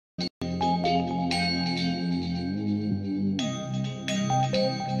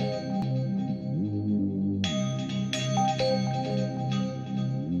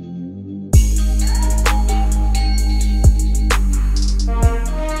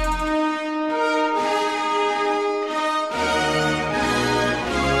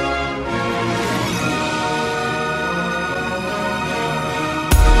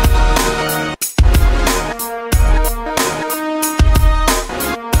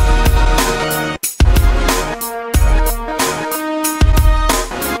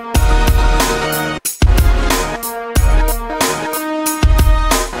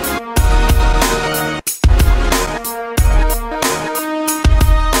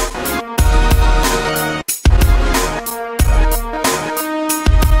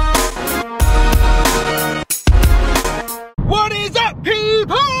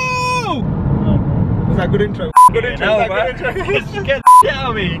Good intro. Good intro. Good intro. Get the shit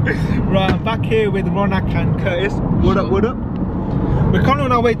out of me. Right, I'm back here with Ronak and Curtis. What up, what up? We're currently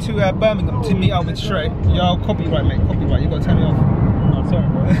on our way to Birmingham to meet up with Shrey. Yo, copyright, mate, copyright. You gotta turn it off. Oh, sorry,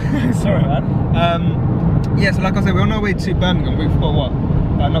 bro. Sorry, man. Yeah, so like I said, we're on our way to Birmingham. We've got what?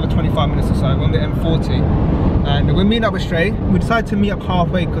 Another 25 minutes or so. We're on the M40. And we're meeting up with Shrey. We decided to meet up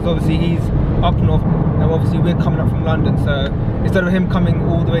halfway because obviously he's up north. And obviously we're coming up from London. So instead of him coming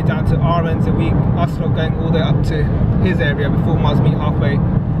all the way down to our end, so us not going all the way up to his area, we thought we might meet halfway.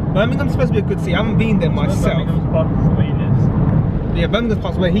 Birmingham's supposed to be a good city. I haven't been there myself. Birmingham's part of where he lives. Yeah, Birmingham's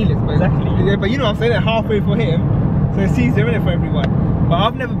part where he lives. But, exactly. Yeah, but you know what I'm saying? They're halfway for him. So it's easier, isn't it, for everyone? But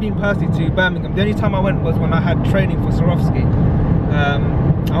I've never been personally to Birmingham. The only time I went was when I had training for Swarovski.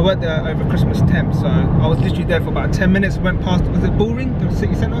 I worked there over Christmas temp, so I was literally there for about 10 minutes. Went past, was it Bullring, the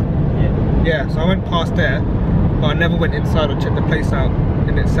city centre? Yeah. Yeah, so I went past there, but I never went inside or checked the place out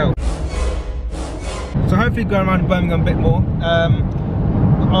in itself. So hopefully go around Birmingham a bit more.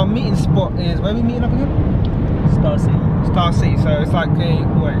 Our meeting spot is, where are we meeting up again? Star City. Star City, so it's like a,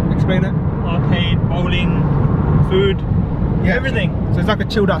 wait, explain it? Arcade, bowling, food, yeah, everything. So it's like a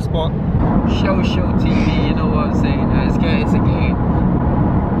chilled out spot. Show TV, you know what I'm saying? It's good, it's a game.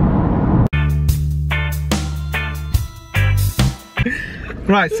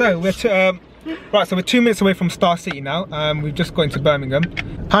 Right, so we're 2 minutes away from Star City now. We've just got into Birmingham.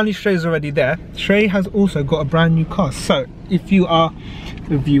 Apparently Shrey's already there. Shrey has also got a brand new car. So if you are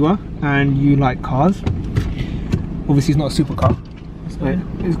a viewer and you like cars, obviously it's not a supercar.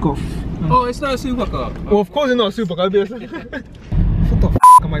 It's got. Oh, it's not a supercar. Well, of course it's not a supercar. What the f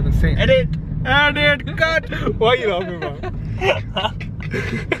am I even saying? Edit, cut. Why are you laughing, bro?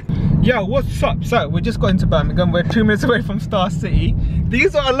 Yo, what's up? So we just got into Birmingham. We're 2 minutes away from Star City.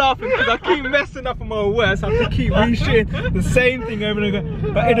 These are laughing because I keep messing up on my words. I have to keep reshooting the same thing over and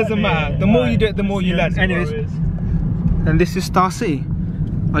over. But it doesn't matter. The more you do it, the more you learn. Anyways, and this is Star City.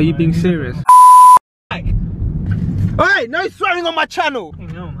 Are you being serious? Alright, no swearing on my channel.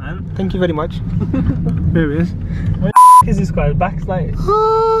 No, man. Thank you very much. There he is. Where the is this guy's backslide?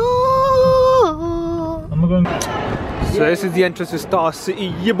 I'm going. So this is the entrance to Star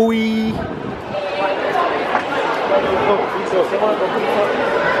City, yeah boy.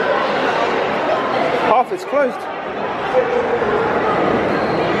 Half is closed.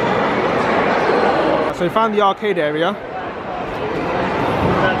 So we found the arcade area.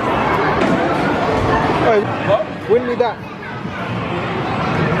 Hey, what? Win me that.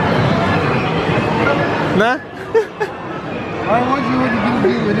 Nah? I want you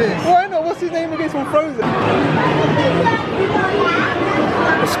to do with this. Why not? What's his name again from Frozen?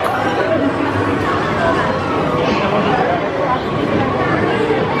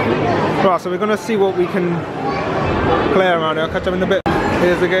 Right, so we're gonna see what we can play around here. I'll catch up in a bit.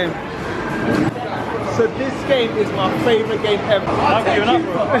 Here's the game. So this game is my favourite game ever. I've given up,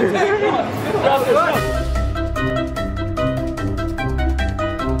 bro.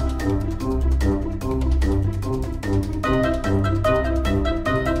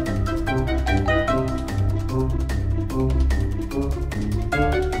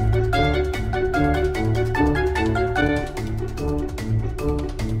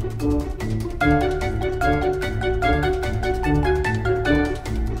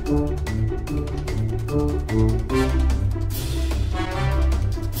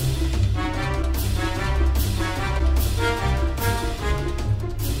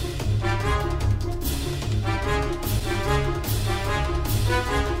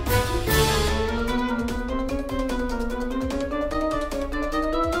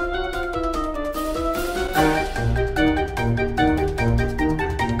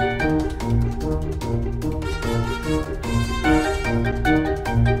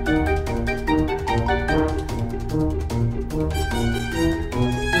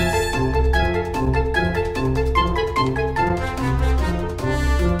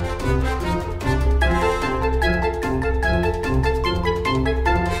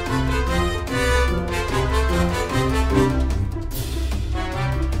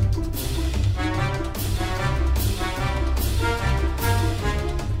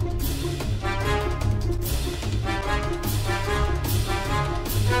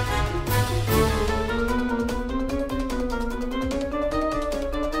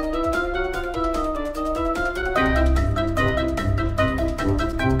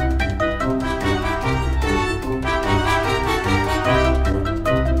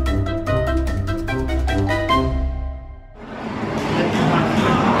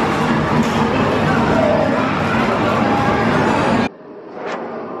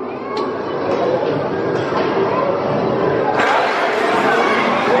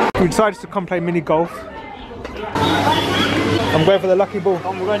 We decided to come play mini golf. I'm going for the lucky ball. We're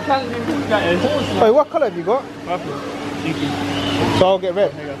going to challenge him to get it. Wait, what colour have you got? Purple. Cheeky. So I'll get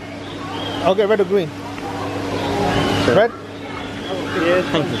red. I'll get red or green. Red? Yes,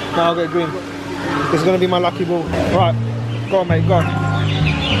 thank you. No, I'll get green. This is going to be my lucky ball. Right, go on mate, go on.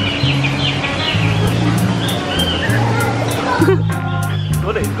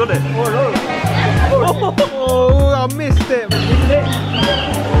 Got it, got it. Oh no. Oh, I missed it.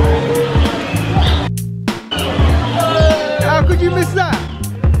 How could you miss that?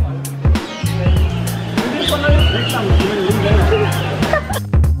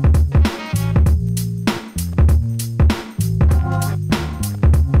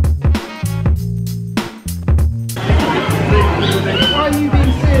 Are you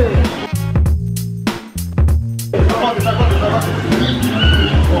being serious?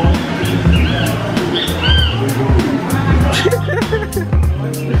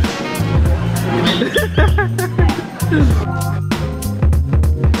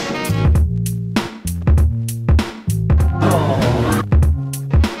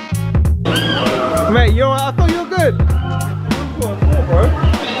 Mate, you're I thought you were good. Bro.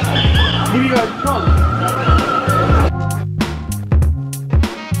 Give you guys a chance.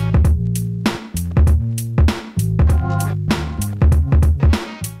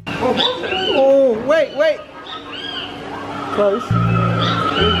 Oh, wait. Close.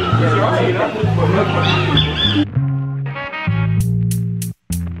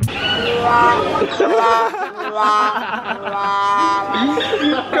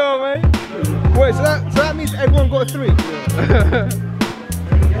 Go on, mate. Wait, so that means everyone got a 3?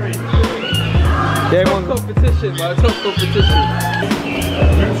 Yeah, Top competition, man. Top competition.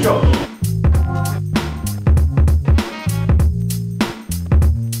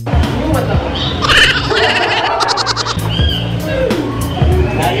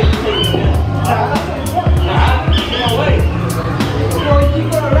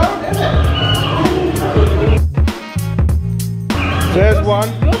 There's one.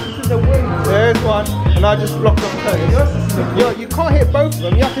 There's one. And I just blocked off Curtis. Yo, you can't hit both of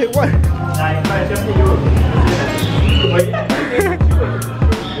them, you have to hit one.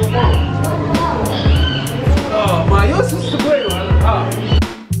 Oh, man, yours is the way, man.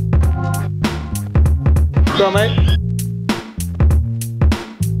 Go on, mate.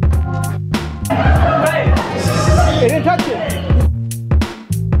 It didn't touch it.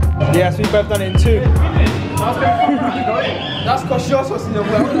 Yes, we both done it in 2. That's because yours was in the way.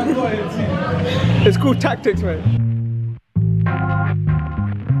 I got it too. It's called tactics, mate.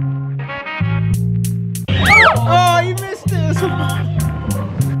 Oh, you missed it.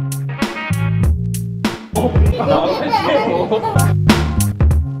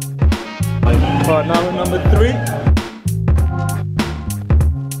 Alright, now we're number 3.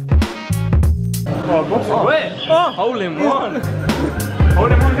 Oh, box it. Wait. Oh, Hole in one.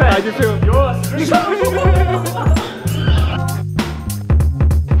 Hole in one, guys. how do you feel? Yours.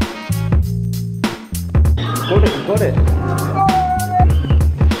 Got it.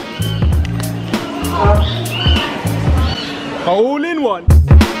 Hole in one.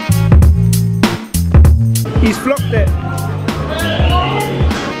 He's flopped it.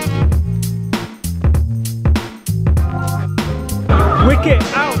 Wicket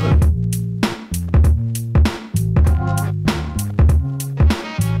out.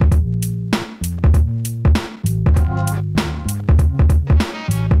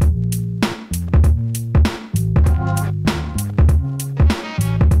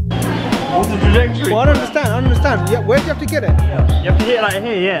 Well, I don't understand. Yeah, where do you have to get it? You have to hit it like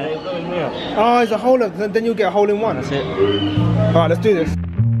here, yeah. Oh, it's a hole up, then you'll get a hole in one. That's it. Alright, let's do this.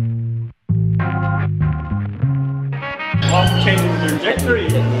 After changing the trajectory.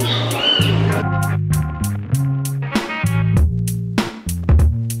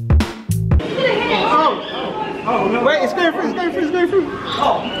 Oh, no. Wait, it's going through.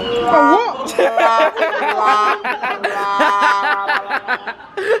 Oh, what?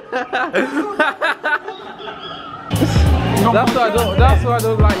 That's why I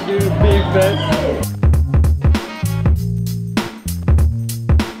don't like you being fair.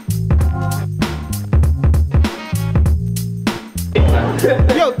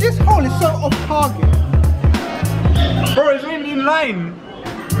 Yo, this hole is so off target. Bro, it's really in line.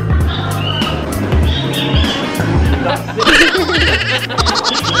 That's it.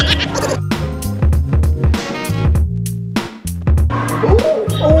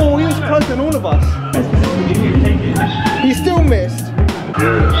 Oh, he was closer than all of us. He still missed.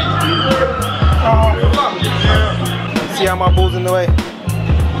 Oh, fuck. See how my ball's in the way.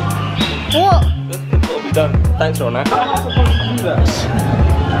 What? That'll be done. Thanks, Ron.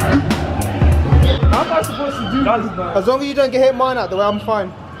 How am I supposed to do this, man? As long as you don't get hit mine out the way, I'm fine.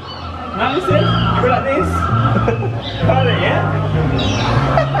 Now listen, you go like this. Got it, yeah?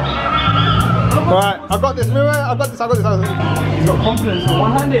 Alright, I got this, mirror. I got this. He's got confidence,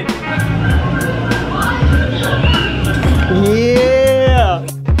 one-handed. Yeah.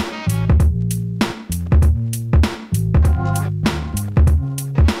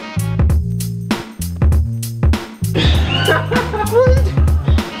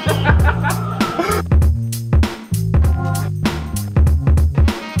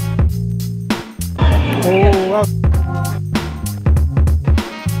 Oh, wow.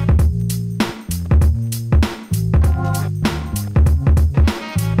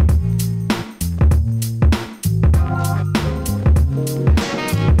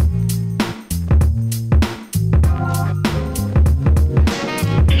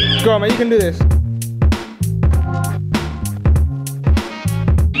 Go on, man, you can do this.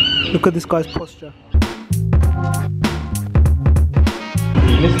 Look at this guy's posture.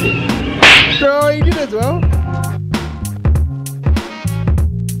 You missed it. Bro, you did as well.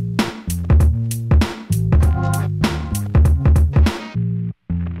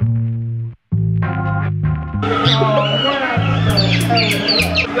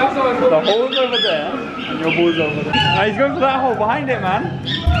 The hole's over there, and your ball's over there. Ah, he's going for that hole behind it, man.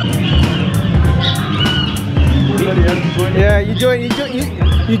 Yeah, you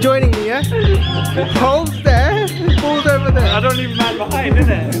joining me, yeah? Hole's there, ball's over there. I don't leave man behind,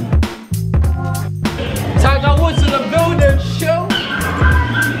 innit? Tiger Woods in the building, show.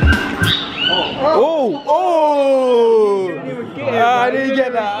 Oh, oh! I didn't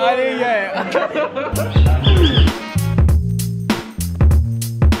get that, I didn't get it.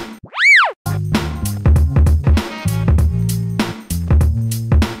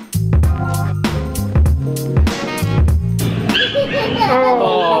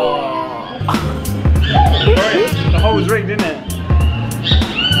 The hole's rigged, isn't it?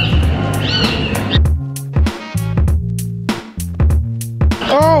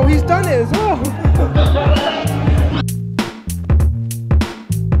 Oh, he's done it as well.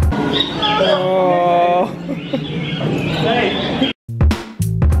 Oh. Hey.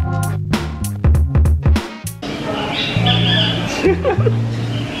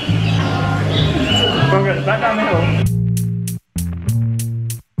 Come on, back down the hill.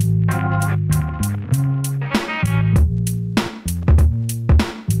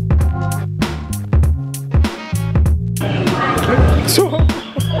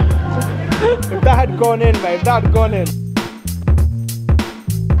 If that had gone in, mate, if that had gone in.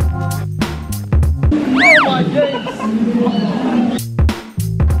 Oh my days!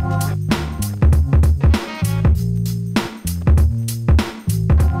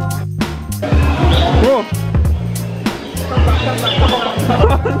 Bro.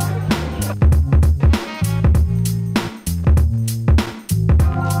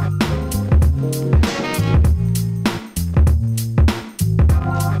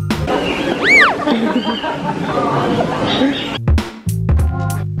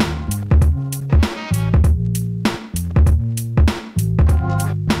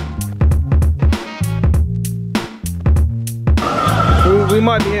 We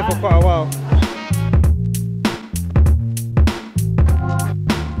might be here for quite a while.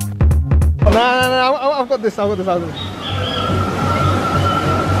 No, I've got this, Oh,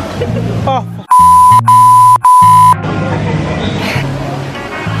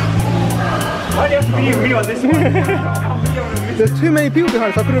 Why do you have to be me on this one? there's too many people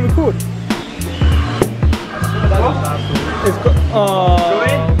behind us, I couldn't record. It's got, oh,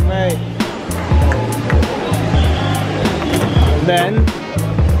 mate. Then.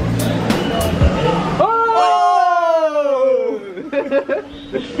 Oh!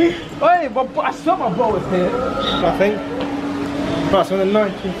 Hey, but I saw my ball was here. Nothing. Right, so in the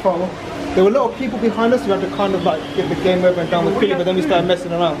 19th hole, there were a lot of people behind us. We had to kind of like get the game over and done with quickly, but then we started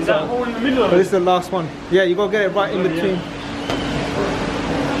messing around. Is that hole in the middle of but it? this is the last one. Yeah, you gotta get it right in between.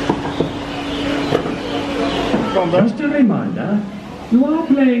 Come on, bro. Just a reminder, you are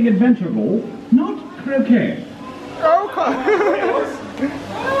playing adventure ball, not croquet. How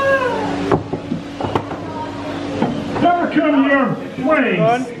come your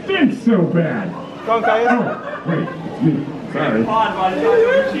playing stinks so bad? Go on, Kaya. Oh, wait, it's me. Sorry.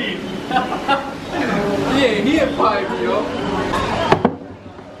 Yeah, he had 5, yo.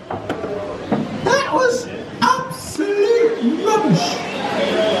 That was absolute rubbish.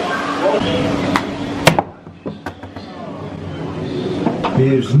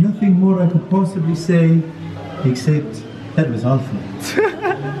 There's nothing more I could possibly say except that was awful.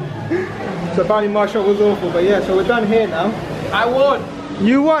 So apparently my shot was awful, but yeah, so we're done here now. I won.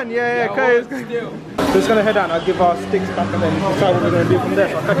 You won, yeah, okay. Just gonna head out and I'll give our sticks back and then decide what we're gonna do from there.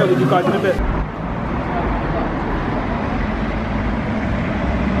 So I'll catch up with you guys in a bit.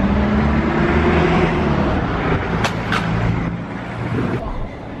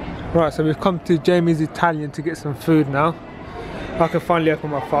 Right, so we've come to Jamie's Italian to get some food now. I can finally open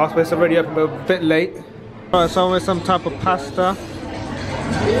my fast, but it's already open, but a bit late. Right, so I want some type of pasta.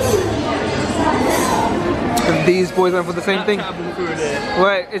 And these boys went for the same thing.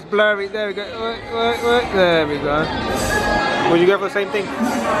 Wait, it's blurry. There we go. Wait. There we go. Will you go for the same thing?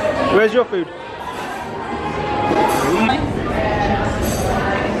 Where's your food?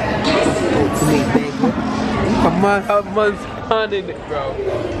 To me, baby. I'm scanning it, bro.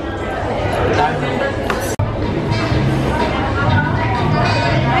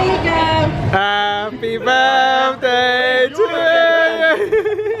 There you go. Happy birthday to you.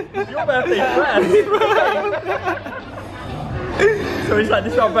 Your birthday first. So it's like,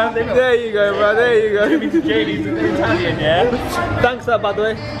 this is our birthday. There you go, bro. There you go. Give me to Jamie's Italian, yeah? Thanks, by the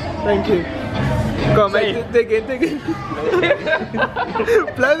way. Thank you. Go on, mate. Dig in.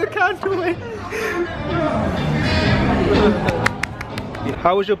 Blow the candle away.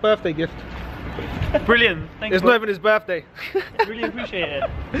 How was your birthday gift? Brilliant. Thanks. It's not even his birthday. Really appreciate it.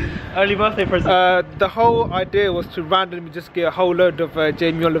 Early birthday present. The whole idea was to randomly just get a whole load of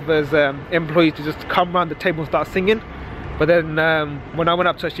Jamie Oliver's employees to just come around the table and start singing. But then when I went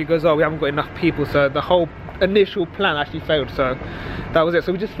up to her, she goes, oh, we haven't got enough people. So the whole initial plan actually failed. So that was it.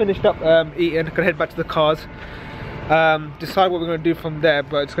 So we just finished up eating, gonna head back to the cars. Decide what we're gonna do from there,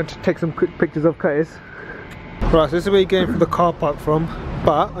 but it's going to take some quick pictures of Curtis. Right, so this is where you're going from the car park from,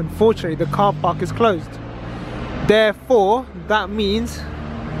 but unfortunately the car park is closed. Therefore, that means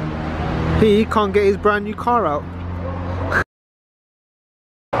he can't get his brand new car out.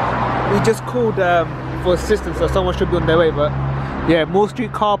 We just called for assistance, so someone should be on their way, but yeah, Moore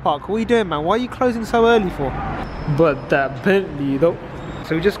Street car park. What are you doing, man? Why are you closing so early for? But that Bentley though.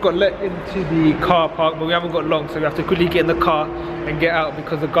 So we just got let into the car park, but we haven't got long, so we have to quickly get in the car and get out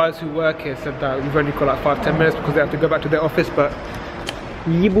because the guys who work here said that we've only got like 5-10 minutes because they have to go back to their office. But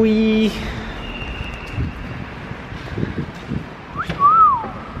yeah, boy.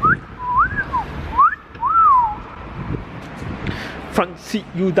 Front seat,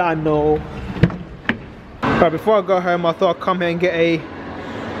 you don't know. But before I go home, I thought I'd come here and get a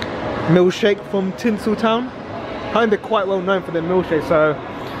milkshake from Tinseltown. I think they're quite well known for their milkshake, so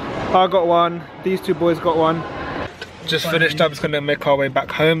I got one, these two boys got one. Just finished up, just gonna make our way back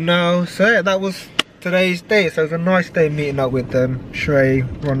home now. So yeah, that was today's day. So it was a nice day meeting up with Shrey,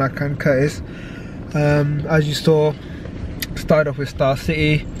 Ronak and Curtis. As you saw, started off with Star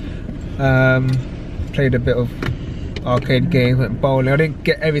City, played a bit of arcade games, went bowling. I didn't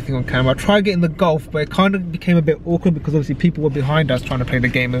get everything on camera. I tried getting the golf, but it kind of became a bit awkward because obviously people were behind us trying to play the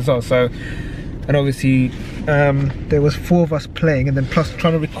game as well. So, and obviously there was 4 of us playing, and then plus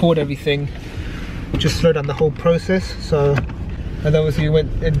trying to record everything just slowed down the whole process. So, and obviously we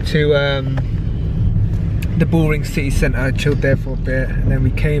went into the Bullring City Centre, chilled there for a bit, and then we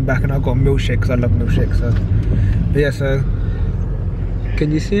came back and I got a milkshake because I love milkshake. So, but yeah, so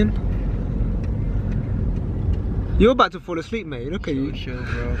can you see him? You're about to fall asleep, mate. Look at you. Sure,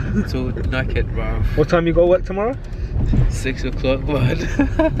 bro. It's all knackered, bro. What time you got to work tomorrow? 6 o'clock, bud.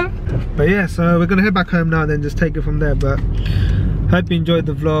 But yeah, so we're gonna head back home now and then just take it from there. But hope you enjoyed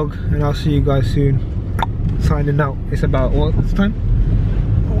the vlog, and I'll see you guys soon. Signing out. It's about what's the time?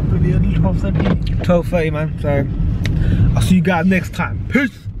 12:30. 12:30, man. So I'll see you guys next time.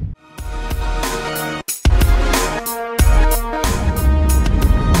 Peace.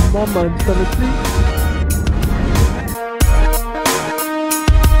 My man's gonna sleep.